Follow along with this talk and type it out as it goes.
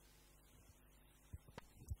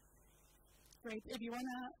Great. If you want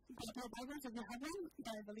to grab your Bibles, if you have one,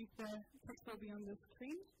 I believe the text will be on the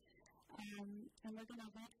screen. And we're going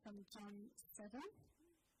to read from John 7,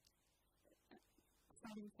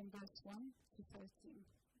 starting from verse 1 to 13.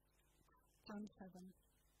 John 7.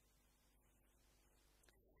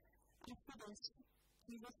 After this,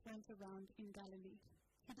 Jesus went around in Galilee.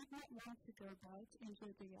 He did not want to go about in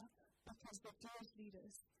Judea because the Jewish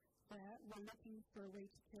leaders there were looking for a way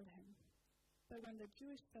to kill him. But when the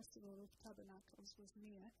Jewish festival of Tabernacles was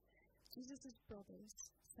near, Jesus' brothers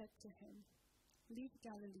said to him, "Leave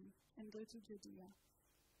Galilee and go to Judea,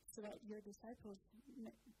 so that your disciples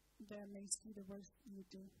there may see the works you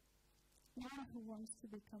do. No one who wants to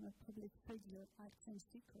become a public figure acts in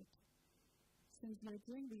secret. Since you are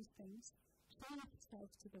doing these things, show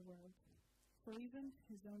yourself to the world." For even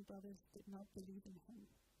his own brothers did not believe in him.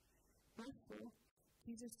 Therefore,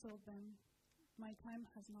 Jesus told them, "My time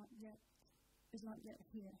is not yet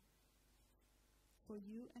here. For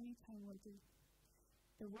you, any time will do.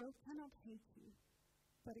 The world cannot hate you,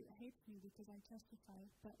 but it hates me because I testify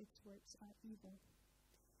that its works are evil.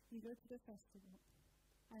 You go to the festival.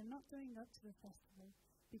 I am not going up to the festival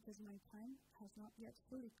because my time has not yet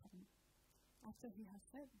fully come." After he had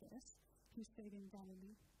said this, he stayed in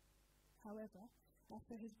Galilee. However,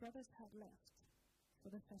 after his brothers had left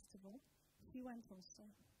for the festival, he went also,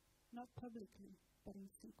 not publicly, but in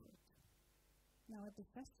secret. Now at the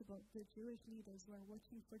festival, the Jewish leaders were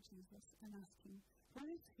watching for Jesus and asking, "Where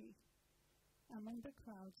is he?" Among the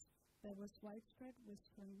crowds, there was widespread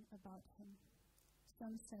whispering about him.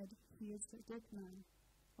 Some said, "He is a good man."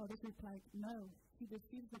 Others replied, "No, he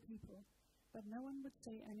deceives the people." But no one would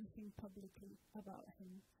say anything publicly about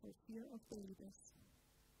him for fear of the leaders.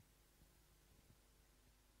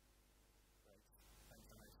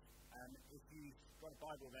 If you've got a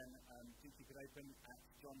Bible, then please keep it open at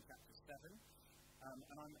John chapter 7.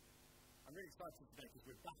 And I'm really excited today because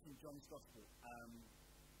we're back in John's Gospel.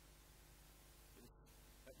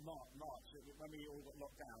 At March, when we all got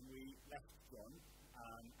locked down, we left John,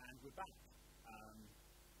 and we're back.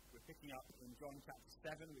 We're picking up in John chapter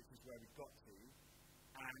 7, which is where we got to.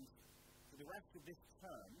 And for the rest of this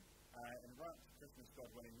term, and right up to Christmas,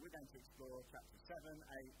 God willing, we're going to explore chapter 7,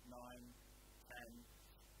 8, 9, 10.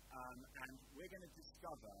 And we're going to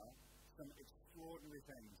discover some extraordinary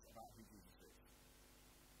things about who Jesus is.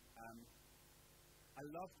 I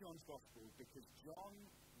love John's Gospel because John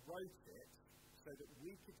wrote it so that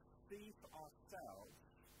we could see for ourselves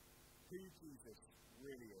who Jesus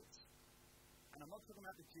really is. And I'm not talking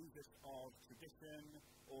about the Jesus of tradition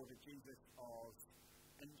or the Jesus of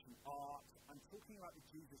ancient art. I'm talking about the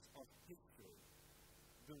Jesus of history,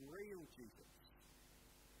 the real Jesus.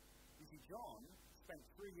 You see, John spent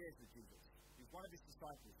 3 years with Jesus. He was one of his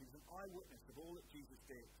disciples. He was an eyewitness of all that Jesus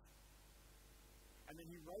did. And then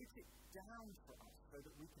he wrote it down for us so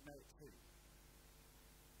that we could know it too.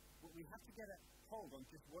 But we have to get a hold on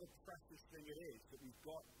just what a precious thing it is that we've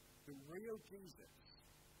got the real Jesus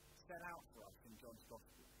set out for us in John's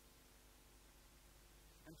Gospel.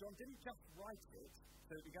 And John didn't just write it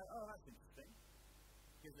so that we go, "Oh, that's interesting,"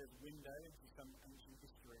 because there's a window into some ancient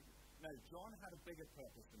history. No, John had a bigger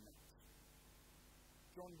purpose than that.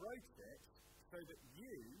 John wrote it so that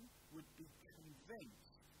you would be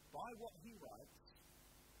convinced by what he writes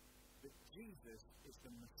that Jesus is the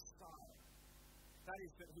Messiah. That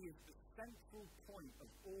is, that he is the central point of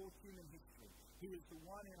all human history. He is the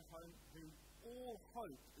one in whom all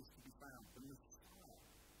hope is to be found, the Messiah.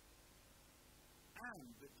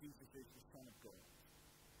 And that Jesus is the Son of God.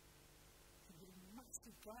 It's a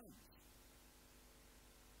massive claim.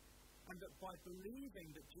 And that by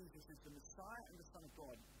believing that Jesus is the Messiah and the Son of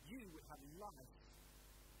God, you would have life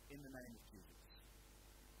in the name of Jesus.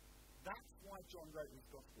 That's why John wrote his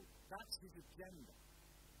Gospel. That's his agenda.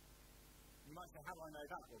 You might say, "How do I know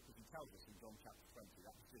that?" Well, because he tells us in John chapter 20.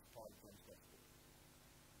 That was just part of John's Gospel.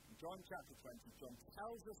 In John chapter 20, John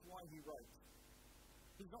tells us why he wrote.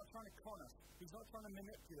 He's not trying to con us. He's not trying to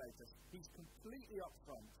manipulate us. He's completely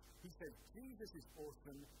upfront. He says, Jesus is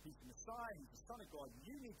awesome. He's the Messiah. He's the Son of God.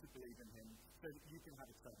 You need to believe in him so that you can have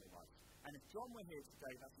eternal life. And if John were here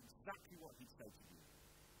today, that's exactly what he'd say to you.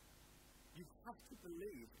 You have to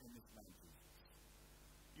believe in this man Jesus.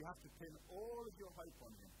 You have to pin all of your hope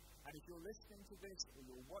on him. And if you're listening to this or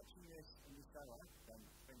you're watching this and you say, "I don't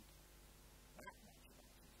think that much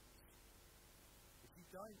about Jesus," if you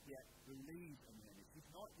don't yet believe in him, if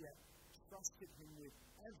you've not yet trusted him with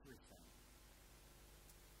everything,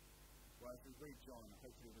 well, as we read John,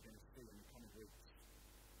 hopefully we're going to see in the coming weeks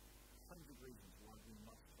 100 reasons why we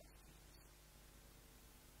must trust Jesus,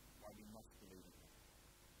 why we must believe in him.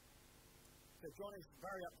 So John is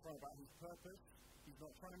very upfront about his purpose. He's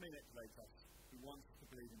not trying to manipulate us. who wants to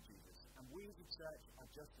believe in Jesus. And we as a church are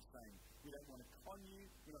just the same. We don't want to con you.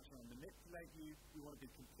 We're not trying to manipulate you. We want to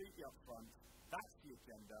be completely upfront. That's the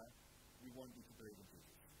agenda. We want you to believe in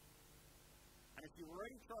Jesus. And if you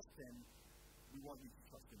already trust him, we want you to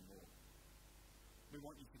trust him more. We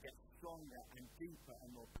want you to get stronger and deeper and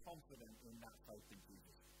more confident in that faith in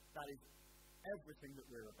Jesus. That is everything that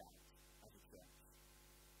we're about as a church.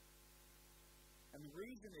 And the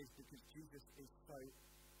reason is because Jesus is so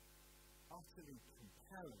utterly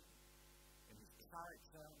compelling in his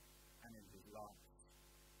character and in his life.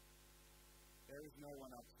 There is no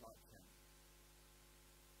one else like him.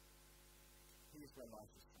 He is where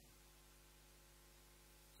life is found.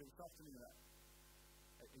 So this afternoon,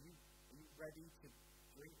 are you ready to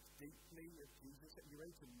drink deeply of Jesus? Are you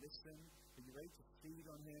ready to listen? Are you ready to feed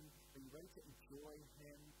on him? Are you ready to enjoy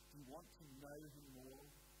him? Do you want to know him more?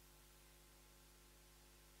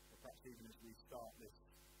 Or perhaps even as we start this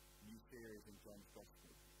new series in John's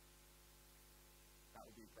Gospel, that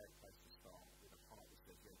would be a great place to start with a heart that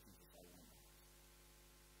says, yeah, Jesus, I want that.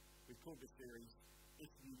 We've called this series,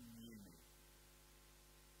 If You Knew Me.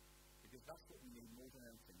 Because that's what we need more than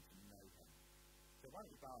anything, to know him. So why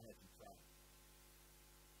don't we bow our heads and pray?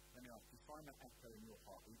 Let me ask, do you find that echo in your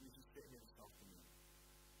heart? As you sit here this afternoon,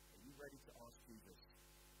 are you ready to ask Jesus,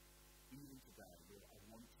 even today, Lord, I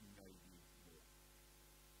want to know you more?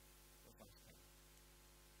 Let's ask him.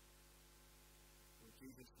 Lord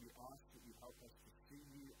Jesus, we ask that you help us to see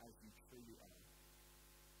you as you truly are.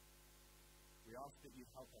 We ask that you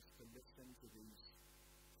help us to listen to these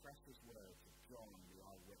precious words of John, the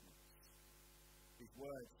eyewitness. These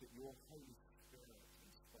words that your Holy Spirit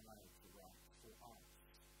inspired to write for us,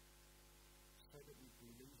 so that we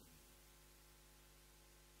believe in you.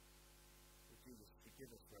 Lord Jesus,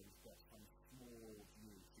 forgive us where we've got some small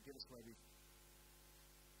views. Forgive us where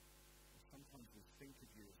sometimes we think of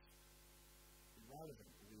you as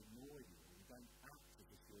irrelevant, or we ignore you, or we don't act as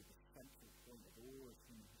if you're the central point of all of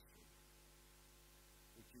human history.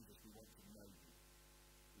 Lord Jesus, we want to know you.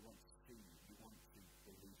 We want to see you. We want to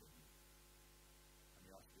believe in you. And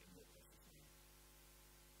we ask it in your precious name.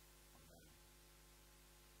 Amen.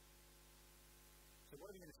 So what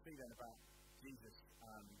are we going to see then about Jesus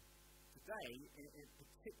today? In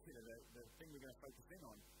particular, the thing we're going to focus in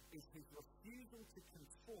on is his refusal to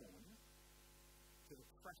conform to the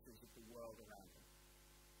pressures of the world around him.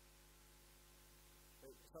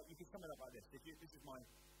 So you can sum it up like this. This is my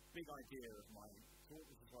big idea of my talk.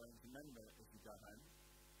 This is what I want to remember as you go home.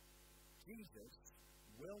 Jesus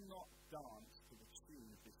will not dance to the tune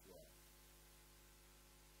of this world.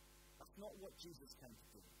 That's not what Jesus came to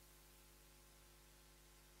do.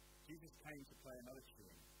 Jesus came to play another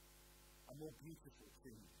tune, a more beautiful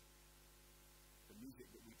tune, the music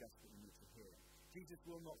that we desperately need to hear. Jesus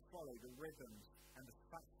will not follow the rhythms and the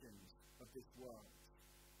fashions of this world.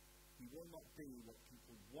 He will not be what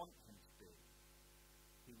people want him to be.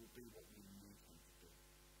 He will be what we need him to be.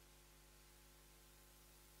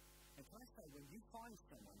 And can I say, when you find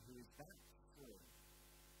someone who is that free,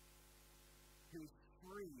 who is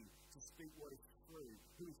free to speak what is true,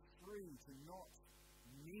 who is free to not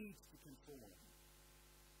need to conform,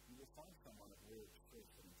 you will find someone of real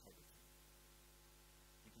truth and integrity.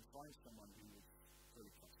 You can find someone who is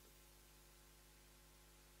fully trusted.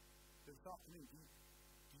 So this afternoon,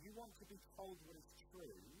 do you want to be told what is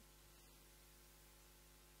true?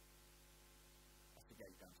 That's the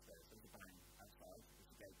gate downstairs. There's a bang outside. There's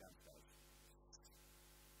a gate downstairs.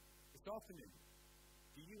 This afternoon,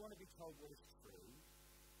 do you want to be told what is true,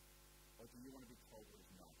 or do you want to be told what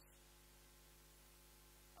is not?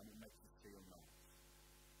 And what makes you feel nice?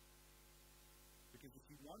 Because if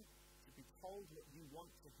you want to be told what you want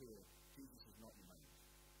to hear, Jesus is not your man.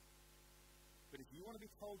 But if you want to be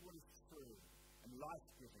told what is true, and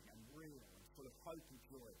life-giving, and real, and full of hope and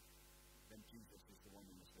joy, then Jesus is the one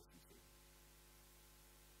we must listen to.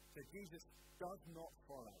 So Jesus does not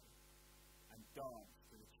follow and dance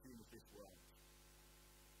to the tune of this world.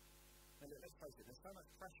 Now, let's face it, there's so much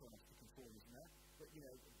pressure on us to conform, isn't there? But,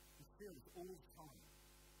 we feel this all the time,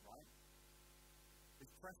 right?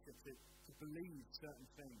 There's pressure to believe certain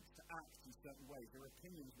things, to act in certain ways. There are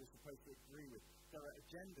opinions we're supposed to agree with. There are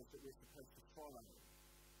agendas that we're supposed to follow.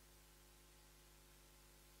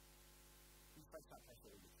 We face that pressure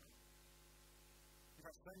all the time. In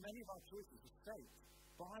fact, so many of our choices are shaped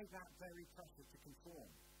by that very pressure to conform.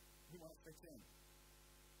 We want to fit in.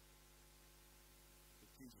 But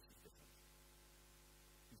Jesus is different.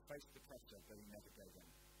 He faced the pressure, but he never gave in.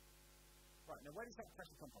 Right, now where does that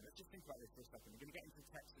pressure come from? Let's just think about this for a second. We're going to get into the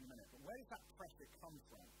text in a minute. But where does that pressure come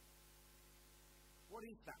from? What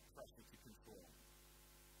is that pressure to conform?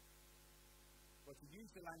 Well, Well, to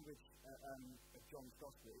use the language of John's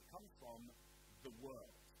Gospel, it comes from the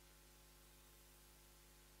Word.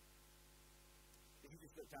 If you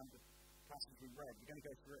just look down the passage we read, we're going to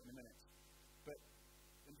go through it in a minute. But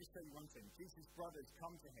let me just tell you one thing. Jesus' brothers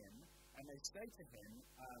come to him, and they say to him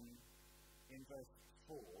in verse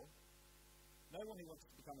 4, no one who wants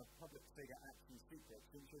to become a public figure acts in secret.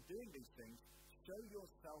 Since you're doing these things, show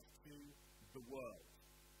yourself to the world.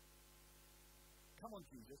 Come on,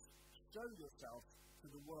 Jesus, show yourself to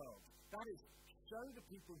the world. That is, show the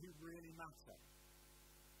people who really matter.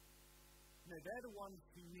 They're the ones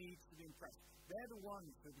who need to be impressed. They're the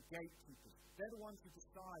ones who are the gatekeepers. They're the ones who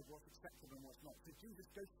decide what's acceptable and what's not. So Jesus,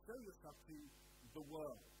 go show yourself to the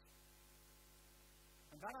world.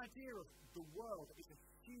 And that idea of the world is a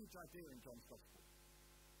huge idea in John's Gospel.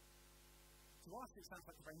 To us, it sounds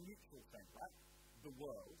like a very neutral thing, right? The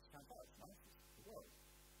world sounds like it's nice, the world.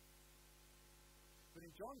 But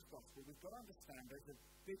in John's Gospel, we've got to understand there's a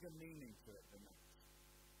bigger meaning to it than that.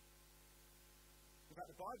 In fact,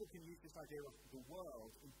 the Bible can use this idea of the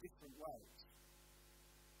world in different ways.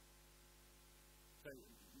 So,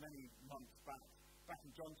 many months back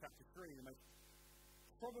in John chapter 3,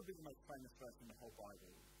 probably the most famous verse in the whole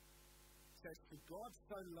Bible, says, for God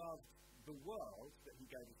so loved the world that he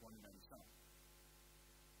gave his one and only Son.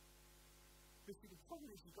 Because the problem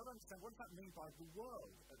is, you've got to understand, what does that mean by the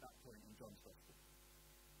world at that point in John's Gospel?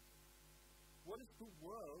 What does the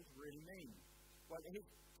world really mean? Well,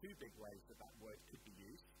 here's two big ways that word could be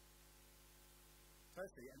used.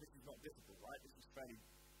 Firstly, and this is not difficult, right? This is fairly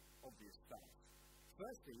obvious stuff.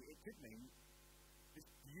 Firstly, it could mean this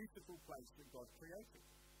beautiful place that God created.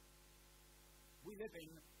 We live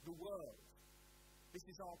in the world. This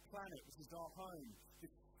is our planet. This is our home.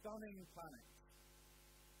 This stunning planet.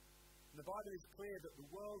 And the Bible is clear that the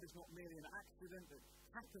world is not merely an accident that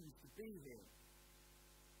happens to be here.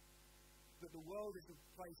 That the world is a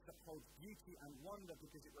place that holds beauty and wonder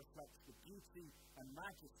because it reflects the beauty and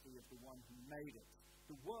majesty of the one who made it.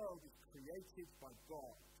 The world is created by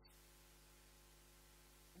God.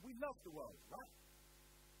 And we love the world, right?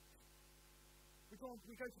 We go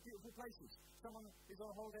to beautiful places. Someone is on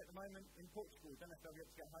holiday at the moment in Portugal. Don't know if they'll be able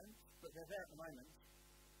to get home, but they're there at the moment.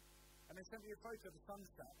 And they sent me a photo of the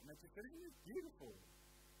sunset, and they just said, isn't it beautiful?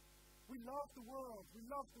 We love the world. We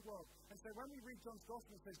love the world. And so when we read John's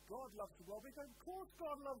Gospel and says God loves the world, we go, of course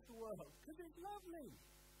God loves the world, because it's lovely.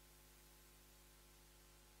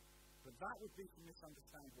 But that would be to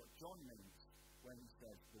misunderstand what John means when he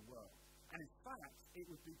says the world. And in fact, it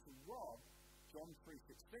would be to rob John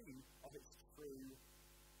 3:16 of its true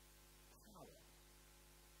power.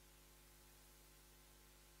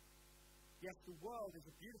 Yes, the world is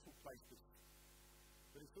a beautiful place,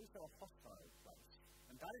 but it's also a hostile place.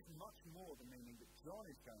 And that is much more the meaning that John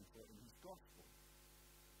is going for in his Gospel.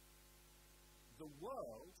 The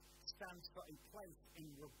world stands for a place in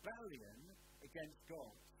rebellion against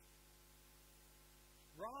God.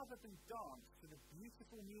 Rather than dance to the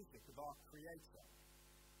beautiful music of our Creator,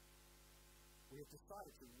 we have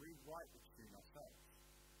decided to rewrite the tune ourselves.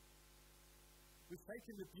 We've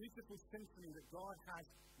taken the beautiful symphony that God has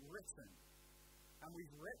written, and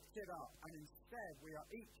we've ripped it up, and instead we are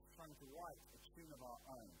each trying to write a tune of our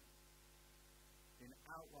own in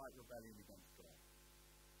outright rebellion against God.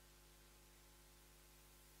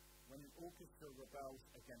 When an orchestra rebels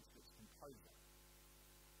against its composer,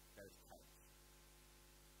 there's chaos.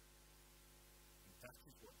 And that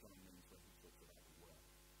is what John means when he talks about the world.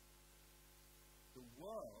 The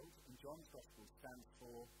world in John's Gospel stands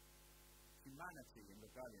for humanity in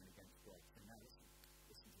rebellion against God. So now listen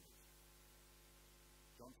to this.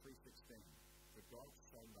 John 3:16. For God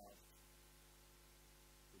so loved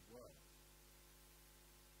the world.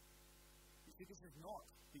 You see, this is not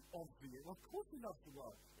the obvious. Well, of course he loves the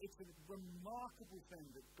world. It's a remarkable thing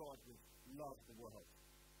that God would love the world.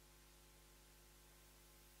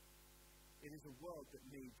 It is a world that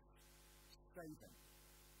needs saving.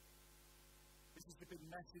 This is the big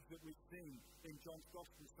message that we've seen in John's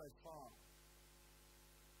Gospel so far.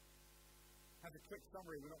 As a quick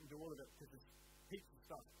summary, we're not going to do all of it because there's heaps of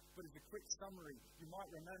stuff, but as a quick summary, you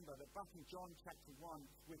might remember that back in John chapter 1,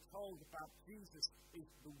 we're told about Jesus is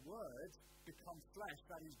the Word become flesh,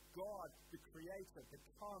 that is God, the Creator,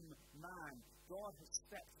 become man. God has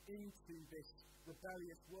stepped into this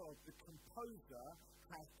rebellious world. The composer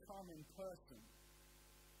has come in person.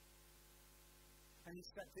 And he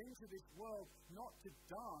stepped into this world not to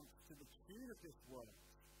dance to the tune of this world,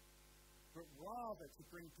 but rather to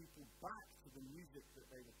bring people back to the music that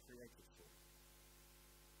they were created for.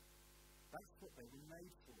 That's what they were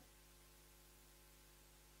made for.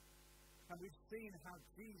 And we've seen how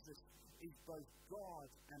Jesus is both God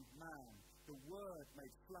and man, the Word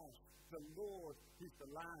made flesh, the Lord who's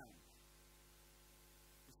the Lamb.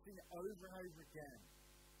 We've seen it over and over again.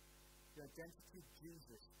 The identity of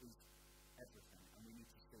Jesus is everything, and we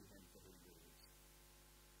need to see him for who he is.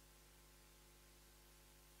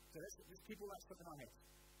 So let's keep all that stuff in our heads.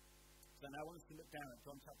 So now I want us to look down at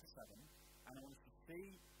John chapter 7, and I want us to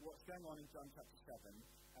see what's going on in John chapter 7,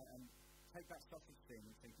 and take that stuff we've seen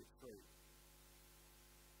and think it through.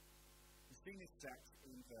 We've seen this text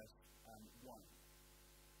in verse 1.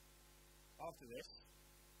 After this,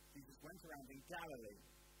 Jesus went around in Galilee.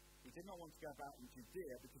 He did not want to go about in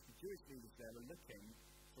Judea because the Jewish leaders there were looking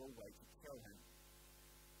for a way to kill him.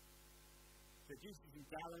 So Jesus is in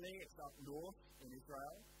Galilee, it's up north in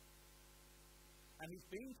Israel. And he's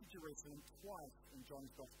been to Jerusalem twice in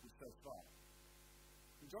John's Gospel so far.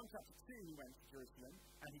 In John chapter 2, he went to Jerusalem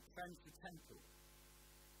and he cleansed the temple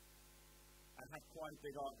and had quite a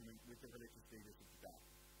big argument with the religious leaders of the day.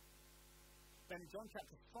 Then in John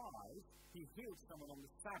chapter 5, he healed someone on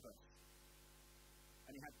the Sabbath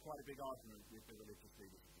and he had quite a big argument with the religious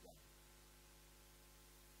leaders of the day.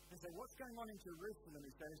 And so what's going on in Jerusalem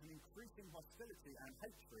is there is an increasing hostility and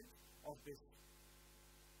hatred of this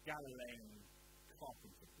Galilean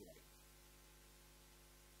carpenter bloke.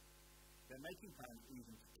 They're making plans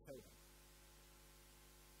even to kill him.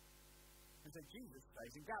 And so Jesus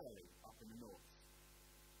stays in Galilee, up in the north.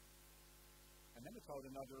 And then we're told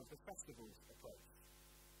another of the festivals approach.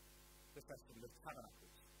 The Festival of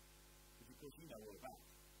Tabernacles, which of course you know all about.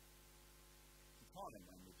 It's Harlem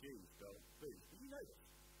when the Jews built booths. Did you know this?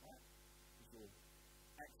 Right? Because you're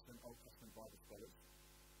excellent Old Testament Bible scholars.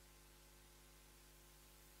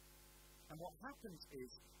 And what happens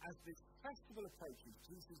is, as this festival approaches,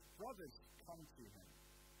 Jesus' brothers come to him.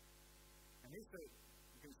 And you're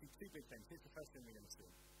going to see two big things. Here's the first thing we're going to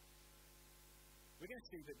see. We're going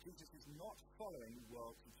to see that Jesus is not following the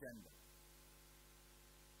world's agenda.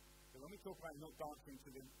 So when we talk about not dancing to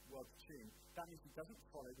the world's tune, that means he doesn't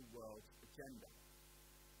follow the world's agenda.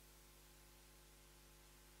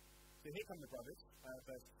 So here come the brothers,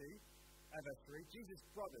 verse 3. Jesus'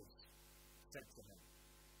 brothers said to him.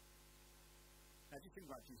 Now, if you think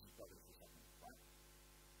about Jesus' brothers for a second, right?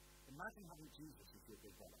 Imagine having Jesus as your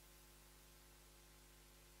big brother.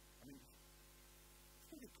 I mean, it's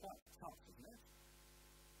going to be quite tough, isn't it?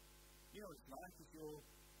 You know what it's like if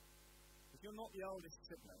you're not the oldest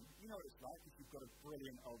sibling. You know what it's like if you've got a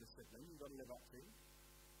brilliant older sibling you've got to live up to.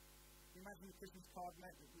 Can you imagine the Christmas card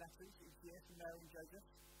letters each year from Mary and Joseph?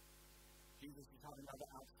 Jesus is having another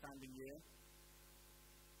outstanding year.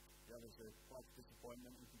 The others are quite a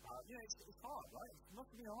disappointment in comparison. You know, it's hard, right? It's not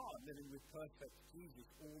going to be hard living with perfect Jesus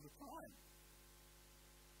all the time.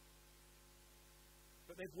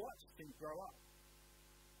 But they've watched him grow up.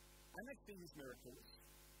 And they've seen his miracles.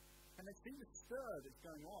 And they've seen the stir that's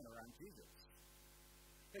going on around Jesus.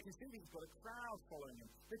 They can see that he's got a crowd following him.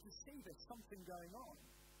 They can see there's something going on.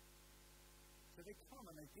 So they come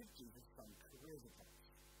and they give Jesus some careers advice.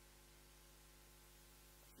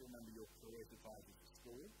 If you remember your careers advisors at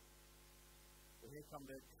school, well, here come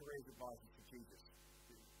the careers advisors for Jesus.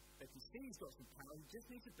 They can see he's got some power. He just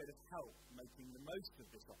needs a bit of help making the most of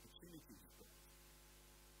this opportunity he's got.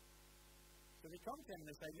 So they come to him and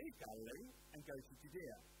they say, leave Galilee and go to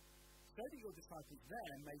Judea, so that your disciples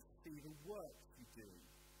there may see the works you do.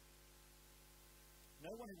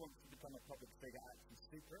 No one who wants to become a public figure acts in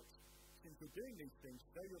secret. Since you're doing these things,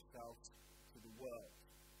 show yourselves to the world.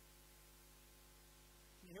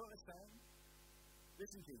 Can you hear what they're saying?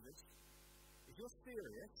 Listen, Jesus, if you're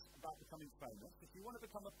serious about becoming famous, if you want to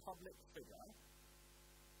become a public figure,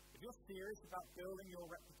 if you're serious about building your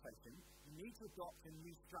reputation, you need to adopt a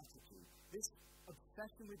new strategy. This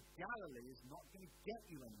obsession with Galilee is not going to get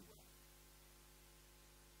you anywhere.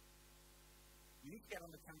 You need to get on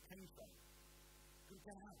the campaign trail. You've got to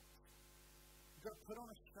get out. You've got to put on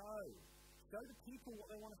a show. Show the people what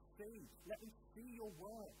they want to see. Let them see your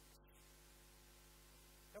work.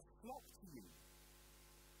 They'll flock to you.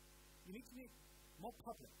 You need to be more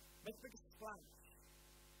public. Make a bigger splash.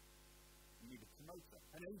 You need a promoter,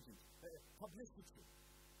 an agent, publicity.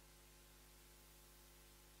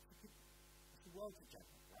 It's the world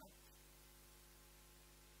together, right?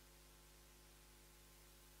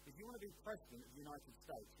 If you want to be president of the United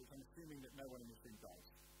States, which I'm assuming that no one in this room does,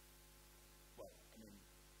 well, I mean,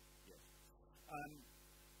 yes.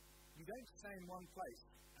 You don't stay in one place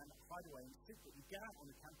and hide away in secret. You get out on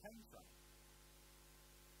the campaign trail.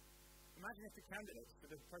 Imagine if the candidates for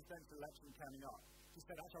the presidential election coming up just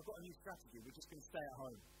said, actually, I've got a new strategy. We're just going to stay at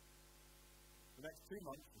home. For the next 2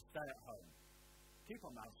 months, we'll stay at home. Keep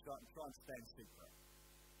our mouths shut and try and stay in secret.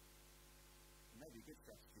 It may be a good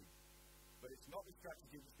strategy but it's not the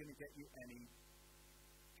strategy that's going to get you any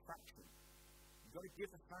traction. You've got to give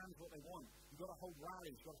the fans what they want. You've got to hold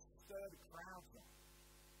rallies. You've got to stir the crowds up.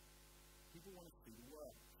 People want to see the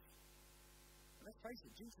work. And let's face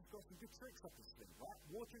it, Jesus got some good tricks up his sleeve, right?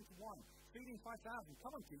 Water into wine, feeding 5,000.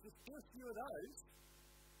 Come on, Jesus, do a few of those.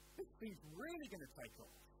 This thing's really going to take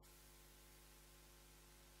off.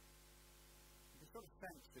 You can sort of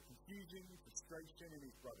sense the confusion, frustration in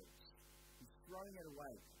his brothers. He's throwing it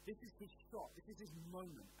away. This is his shot. This is his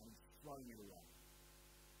moment, and he's throwing it away.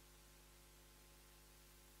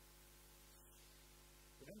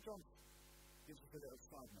 But then John gives us a little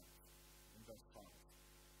side note in verse 5.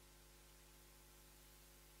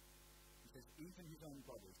 He says, even his own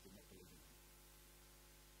brothers did not believe in him.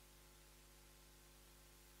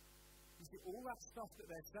 You see, all that stuff that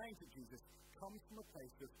they're saying to Jesus comes from a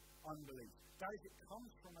place of unbelief. That is, it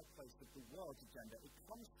comes from a place of the world's agenda. It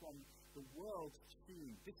comes from the world's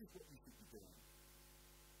tune. This is what you should be doing.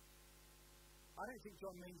 I don't think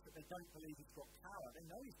John means that they don't believe he's got power. They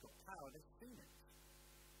know he's got power. They've seen it.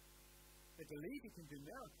 They believe he can do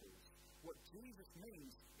miracles. What Jesus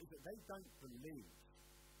means is that they don't believe.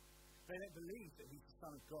 They don't believe that he's the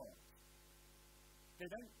Son of God. They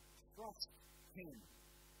don't trust him.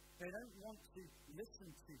 They don't want to listen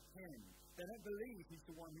to him. They don't believe he's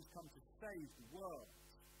the one who's come to save the world.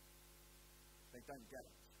 They don't get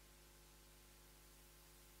it.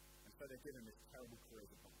 And so they give him this terrible career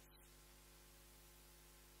advice.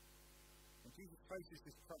 And Jesus faces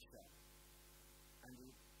this pressure and he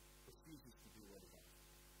refuses to do what he does.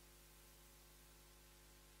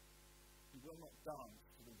 He will not dance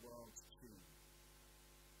to the world's tune.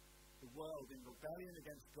 The world in rebellion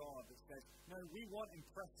against God that says, no, we want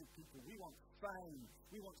impressive people. We want fame.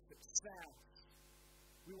 We want success.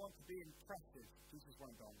 We want to be impressive. Jesus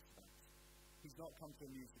won't dance to that. He's not come to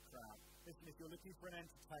amuse the crowd. Listen, if you're looking for an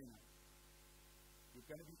entertainer, you're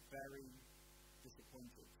going to be very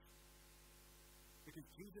disappointed. Because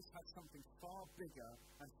Jesus has something far bigger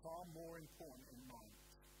and far more important in mind.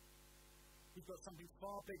 He's got something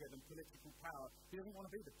far bigger than political power. He doesn't want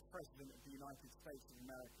to be the President of the United States of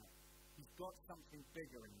America. He's got something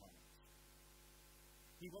bigger in mind.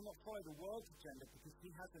 He will not follow the world's agenda because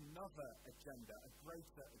he has another agenda, a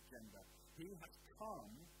greater agenda. He has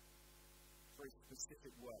come for a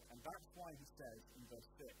specific work. And that's why he says in verse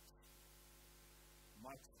 6,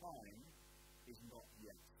 my time is not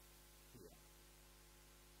yet here.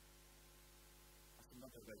 That's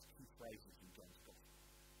another of those key phrases in John's Gospel.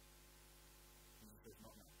 Jesus says,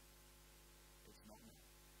 not now. It's not now.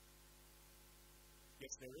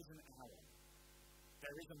 Yes, there is an hour.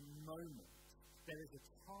 There is a moment. There is a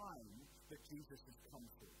time that Jesus has come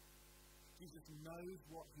through. Jesus knows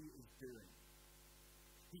what he is doing.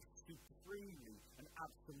 He's supremely and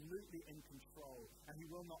absolutely in control, and he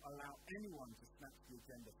will not allow anyone to snatch the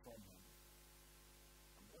agenda from him.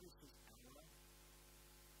 And what is his hour?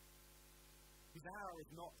 His hour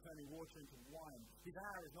is not turning water into wine. His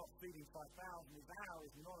hour is not feeding 5,000. His hour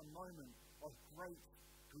is not a moment of great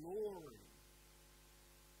glory.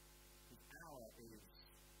 His hour is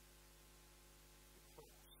the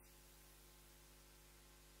cross.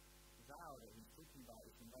 His hour that he's talking about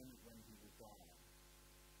is the moment when he will die.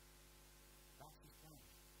 That's his plan.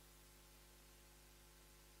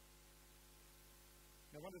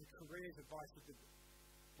 Now, one of the careers advice of the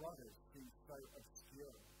brothers seems so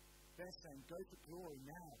obscure. They're saying, go for glory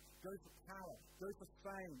now, go for power, go for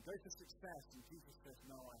fame, go for success. And Jesus says,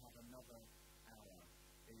 no, I have another hour.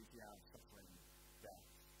 It is the hour of suffering, death,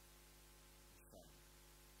 and shame.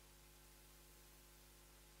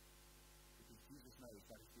 Because Jesus knows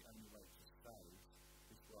that is the only way to save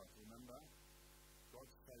this world. Remember, God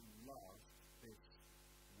so loved this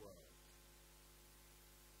world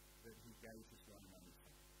that he gave his one and only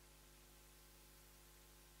Son.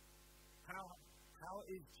 How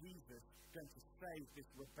is Jesus going to save this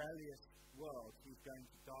rebellious world? He's going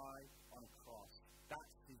to die on a cross.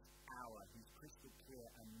 That's his hour. He's crystal clear,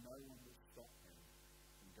 and no one will stop him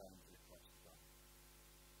from going to the cross to die.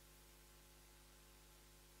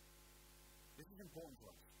 This is important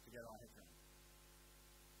for us to get our heads around.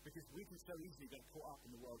 Because we can so easily get caught up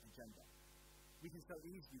in the world's agenda. We can so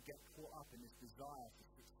easily get caught up in this desire for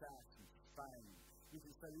success and for fame. We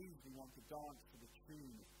can so easily want to dance to the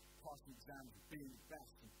tune of passing exams, being the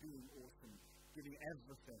best and being awesome, giving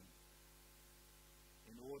everything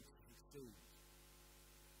in order to succeed.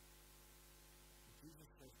 And Jesus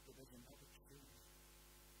says, but there's another truth.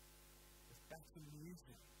 There's better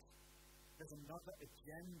music. There's another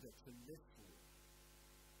agenda to live for.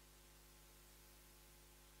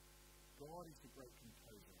 God is the great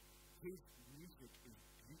composer. His music is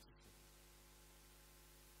beautiful.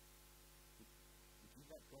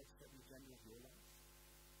 agenda of your life?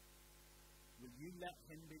 Will you let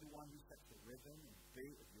him be the one who sets the rhythm and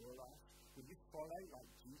beat of your life? Will you follow like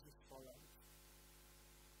Jesus followed?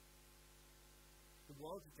 The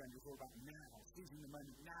world's agenda is all about now, seizing the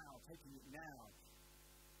moment now, taking it now.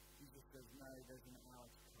 Jesus says, no, there's an hour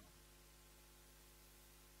to come.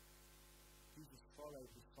 Jesus followed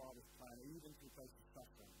his Father's plan, even to the place of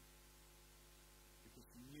suffering, because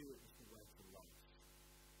he knew it was the way to life.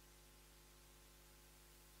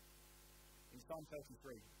 In Psalm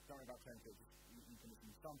 33, don't worry about turning to it, you can listen.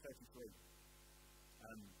 In Psalm 33,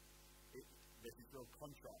 there's this real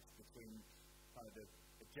contrast between kind of the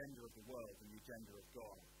agenda of the world and the agenda of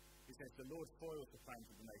God. He says, the Lord foils the plans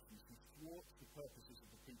of the nations, he thwarts the purposes of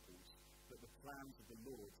the peoples, but the plans of the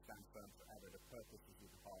Lord stand firm forever, the purposes of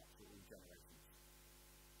the heart for all generations.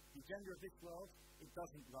 The agenda of this world, it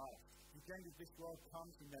doesn't last. The agenda of this world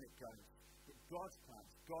comes and then it goes. But God's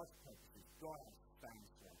plans, God's purposes, God stands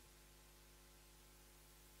firm.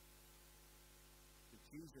 But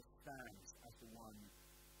Jesus stands as the one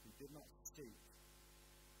who did not seek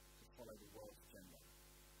to follow the world's agenda.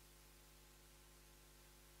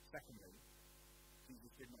 Secondly,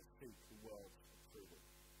 Jesus did not seek the world's approval.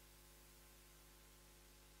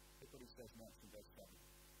 Look what he says next in verse 7.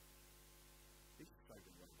 These are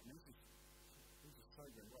sobering words. I mean, these are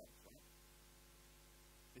sobering words, right?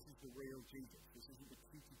 This is the real Jesus. This isn't the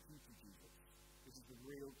cutie Jesus. This is the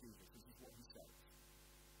real Jesus. This is what he says.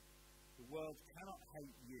 The world cannot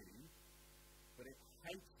hate you, but it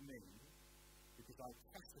hates me because I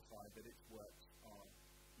testify that its works are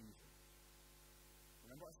evil.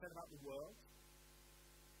 Remember what I said about the world?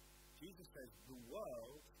 Jesus says, the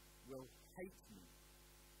world will hate me.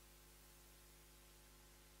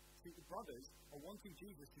 See, the brothers are wanting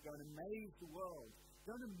Jesus to go and amaze the world.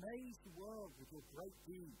 Go and amaze the world with your great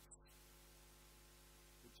deeds.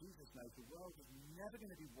 But Jesus knows the world is never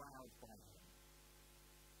going to be wowed by him.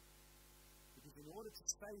 Because in order to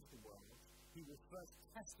save the world, he will first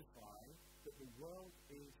testify that the world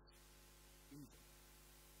is evil.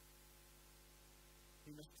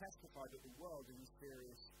 He must testify that the world is in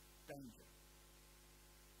serious danger.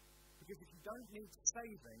 Because if you don't need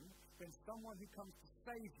saving, then someone who comes to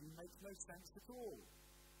save you makes no sense at all.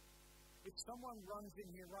 If someone runs in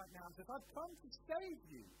here right now and says, I've come to save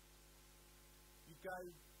you, you go,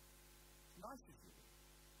 nice of you.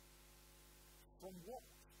 From what?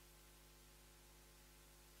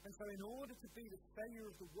 And so in order to be the Saviour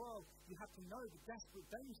of the world, you have to know the desperate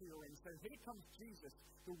danger you're in. So here comes Jesus,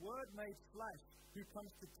 the Word made flesh, who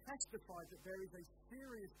comes to testify that there is a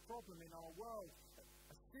serious problem in our world,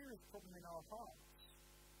 a serious problem in our hearts.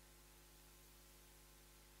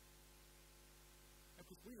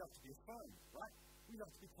 Because we love to be affirmed, right? We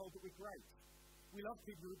love to be told that we're great. We love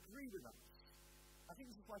people who agree with us. I think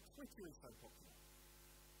this is why Twitter is so popular.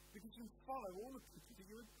 Because you can follow all the people that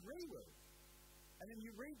you agree with. And then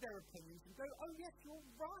you read their opinions and go, oh yes, you're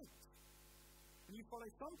right. And you follow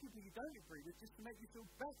some people you don't agree with just to make you feel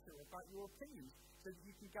better about your opinions so that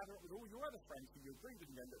you can gather up with all your other friends who you agree with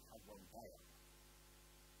and go, look how wrong they are.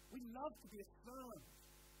 We love to be affirmed.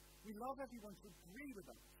 We love everyone to agree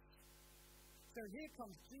with us. So here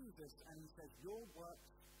comes Jesus and he says, your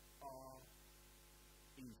works are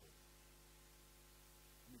evil.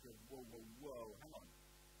 And we go, whoa, hang on.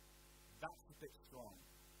 That's a bit strong.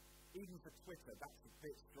 Even for Twitter, that's a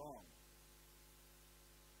bit strong.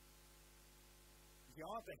 See,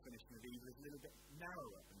 our definition of evil is a little bit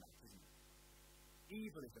narrower than that, isn't it?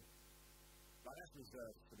 Evil is that's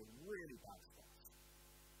reserved for the really bad stuff.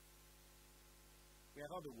 We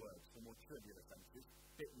have other words for more trivial offences.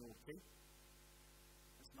 Bit naughty.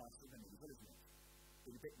 That's nicer than evil, isn't it?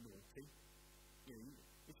 Being a bit naughty. You know,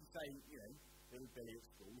 if you say, little Billy at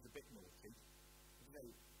school is a bit naughty.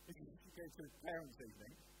 If you go to a parents'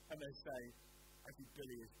 evening, and they say, I think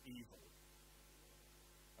Billy is evil.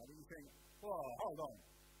 And then you think, oh, hold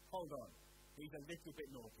on. He's a little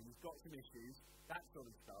bit naughty, he's got some issues, that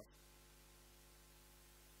sort of stuff.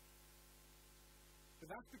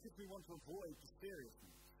 But that's because we want to avoid the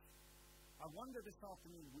seriousness. I wonder this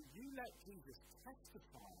afternoon, will you let Jesus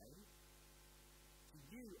testify to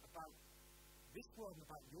you about this world and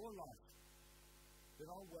about your life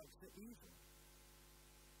that our works are evil?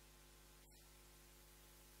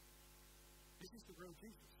 This is the real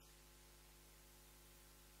Jesus.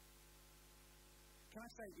 Can I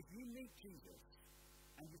say, if you meet Jesus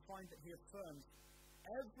and you find that he affirms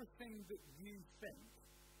everything that you think,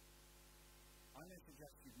 I'm going to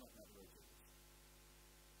suggest you've not met the real Jesus.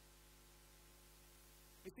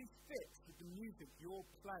 If he fits with the music you're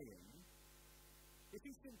playing, if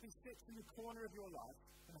he simply sits in the corner of your life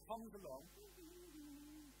and hums along,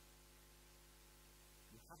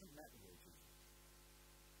 you haven't met the Lord Jesus.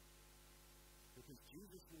 Because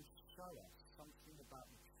Jesus will show us something about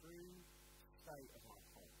the true state of our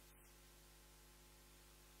hearts.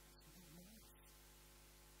 Something wrong.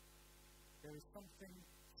 There is something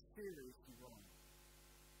seriously wrong.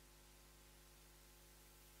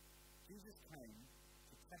 Jesus came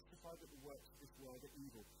to testify that the works of this world are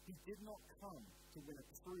evil. He did not come to win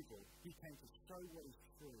approval. He came to show what is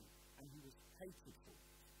true, and he was hated for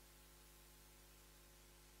it.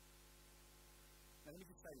 Now, let me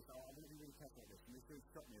just say this. I want to be really careful about this, and this really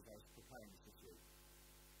struck me as I was preparing this week.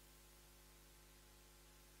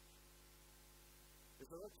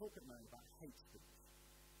 There's a lot of talk at the moment about hate speech.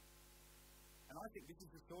 And I think this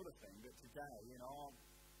is the sort of thing that today, in our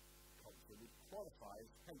culture, would qualify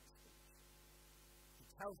as hate speech. To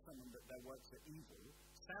tell someone that their works are evil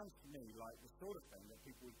sounds to me like the sort of thing that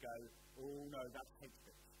people would go, oh no, that's hate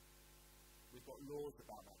speech. We've got laws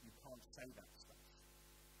about that. You can't say that stuff.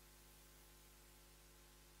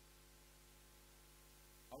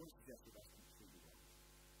 I want to suggest that that's completely wrong.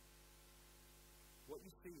 What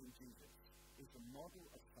you see in Jesus is a model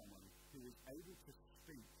of someone who is able to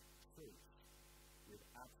speak truth with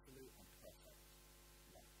absolute and perfect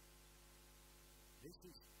love. This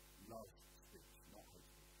is love speech, not hate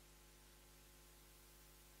speech.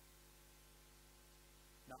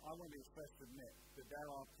 Now, I want to be the first to admit that there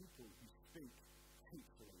are people who speak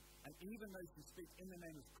hatefully, and even those who speak in the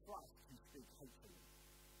name of Christ who speak hatefully,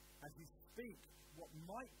 and who speak what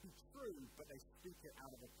might be true, but they speak it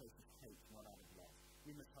out of a place of hate, not out of love.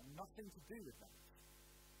 We must have nothing to do with that.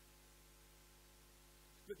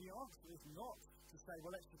 But the answer is not to say,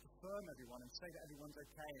 well, let's just affirm everyone and say that everyone's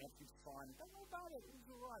okay and everything's fine. Don't know about it,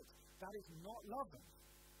 it's all right. That is not loving.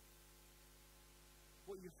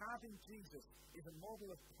 What you have in Jesus is a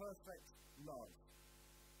model of perfect love.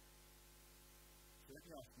 So let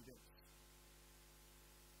me ask you this.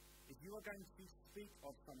 If you are going to speak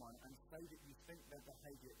of someone and say that you think their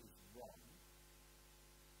behaviour is wrong,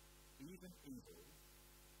 even evil,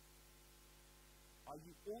 are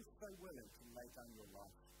you also willing to lay down your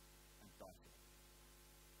life and die for it?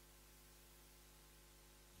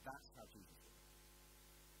 That's how Jesus did it.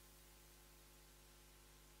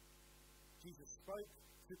 Jesus spoke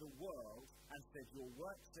to the world and said, your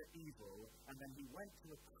works are evil, and then he went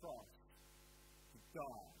to a cross to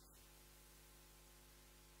die.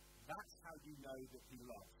 That's how you know that he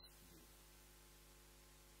loves you.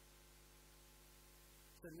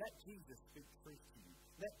 So let Jesus speak truth to you.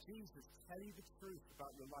 Let Jesus tell you the truth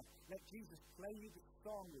about your life. Let Jesus play you the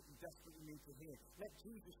song that you desperately need to hear. Let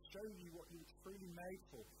Jesus show you what you were truly made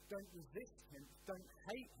for. Don't resist him. Don't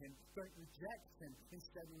hate him. Don't reject him.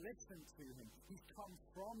 Instead, listen to him. He's come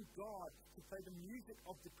from God to play the music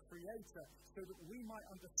of the Creator so that we might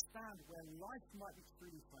understand where life might be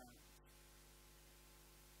truly found.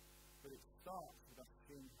 But it starts with us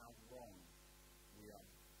seeing how wrong we are.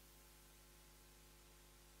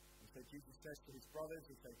 And so Jesus says to his brothers,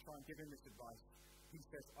 as they try and give him this advice, he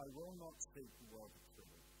says, I will not speak the word of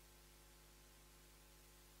truth.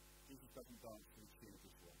 Jesus doesn't dance to the tune of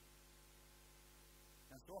this world.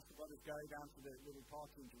 Now, so often brothers go down to the little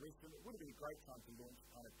party in Jerusalem. It would have been a great time to launch a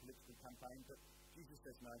kind of political campaign, but Jesus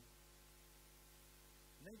says no.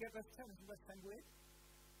 And then you get verse 10. Isn't verse 10 weird?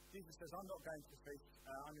 Jesus says, I'm not going to the feast,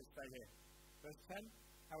 I'm going to stay here. Verse 10,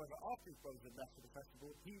 however, after his brothers had left for the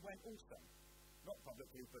festival, he went also. Not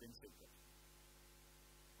publicly, but in secret.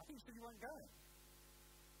 I think he said he wasn't going.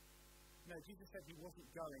 No, Jesus said he wasn't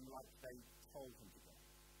going like they told him to go.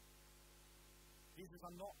 Jesus,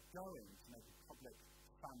 I'm not going to make a public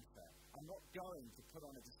fanfare. I'm not going to put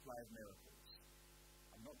on a display of miracles.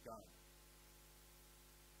 I'm not going.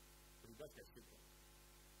 But he does get secret.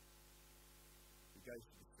 He goes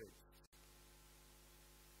to the feast.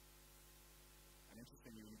 And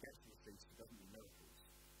interestingly, when he gets to the feast, he doesn't do miracles.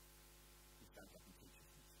 He stands up and teaches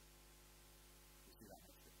them. You see that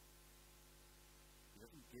next bit? He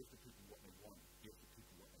doesn't give the people what they want. He gives the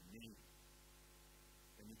people what they need.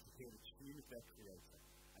 They need to hear the tune of their Creator,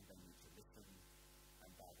 and they need to listen and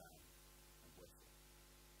bow down and worship.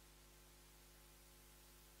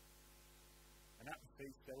 And at the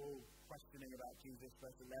feast, they're all questioning about Jesus.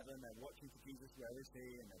 Verse 11, they're watching for Jesus, where is he?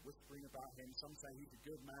 And they're whispering about him. Some say he's a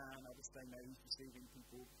good man, others say no, he's deceiving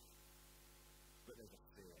people. But there's a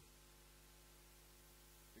fear.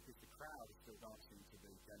 Because the crowd is still dancing to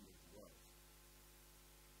the agenda of the world.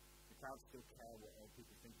 The crowd still care what other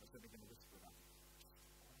people think, but they're going to whisper about it.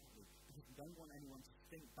 Because we don't want anyone to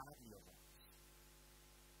think badly of us.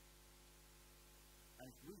 And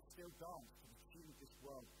if we still dance to the tune of this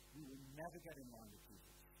world, we will never get in line with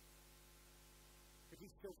Jesus. If we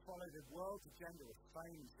still follow the world's agenda of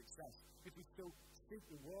fame and success, if we still seek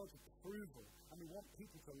the world's approval, and we want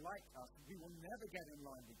people to like us, we will never get in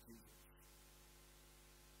line with Jesus.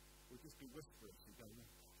 We'll just be whisperers who go,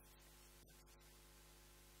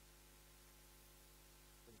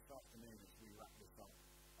 so this afternoon, as we wrap this up,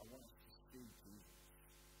 I want us to see Jesus.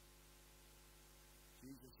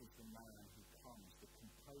 Jesus is the man who comes, the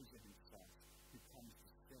composer himself, who comes to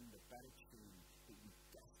sing the better tune that we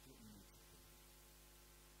desperately need to do.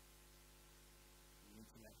 We need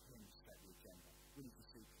to let him set the agenda. We need to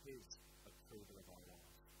seek his approval of our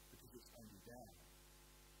lives, because it's only there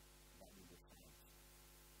that we will find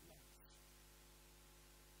life.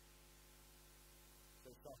 So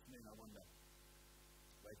this afternoon, I wonder,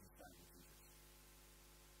 where do you stand with Jesus?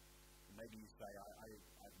 And maybe you say,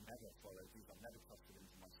 I've never followed Jesus, I've never trusted him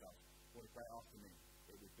for myself. What a great afternoon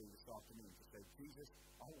it would be this afternoon to say, Jesus,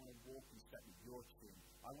 I want to walk in step with your tune.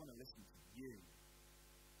 I want to listen to you.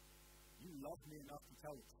 You love me enough to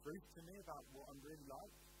tell the truth to me about what I'm really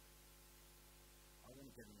like. I want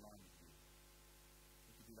to get in line with you.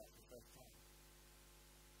 You could do that for the first time.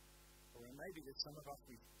 Or maybe there's some of us,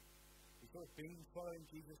 we've sort of been following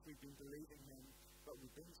Jesus, we've been believing him, but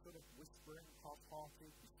we've been sort of whispering,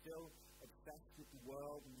 half-hearted, we're still obsessed with the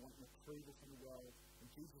world and want an approval from the world. And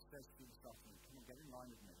Jesus says to you this afternoon, come on, get in line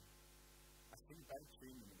with me. I sing a better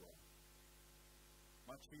tune in the world.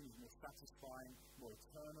 My tune is more satisfying, more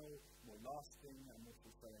eternal, more lasting, and more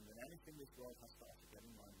fulfilling than anything this world has to offer. Get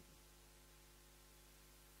in line with me.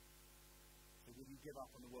 So will you give up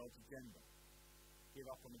on the world's agenda? Give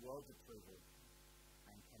up on the world's approval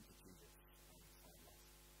and come to Jesus and find life?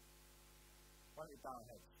 Why don't we bow our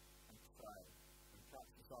heads and pray? And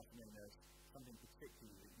perhaps this afternoon there's something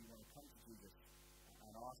particular that you want to come to Jesus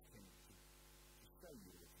and ask him to show you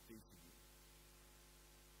or to do for you.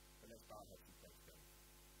 But let's bow our heads and pray together.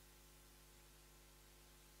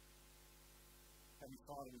 Heavenly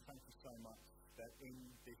Father, we thank you so much that in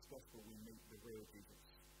this gospel we meet the real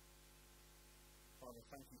Jesus. Father,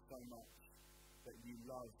 thank you so much that you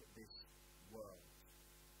love this world,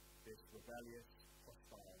 this rebellious,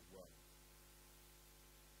 hostile world.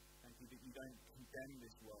 Thank you that you don't condemn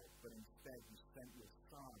this world, but instead you sent your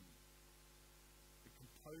Son. The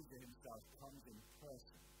composer himself comes in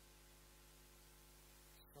person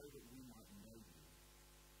so that we might know you.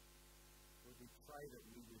 Lord, we pray that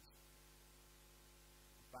we would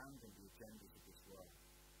abandon the agendas of this world,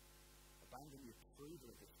 abandon the approval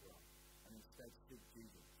of this world, and instead seek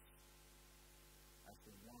Jesus as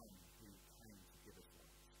the one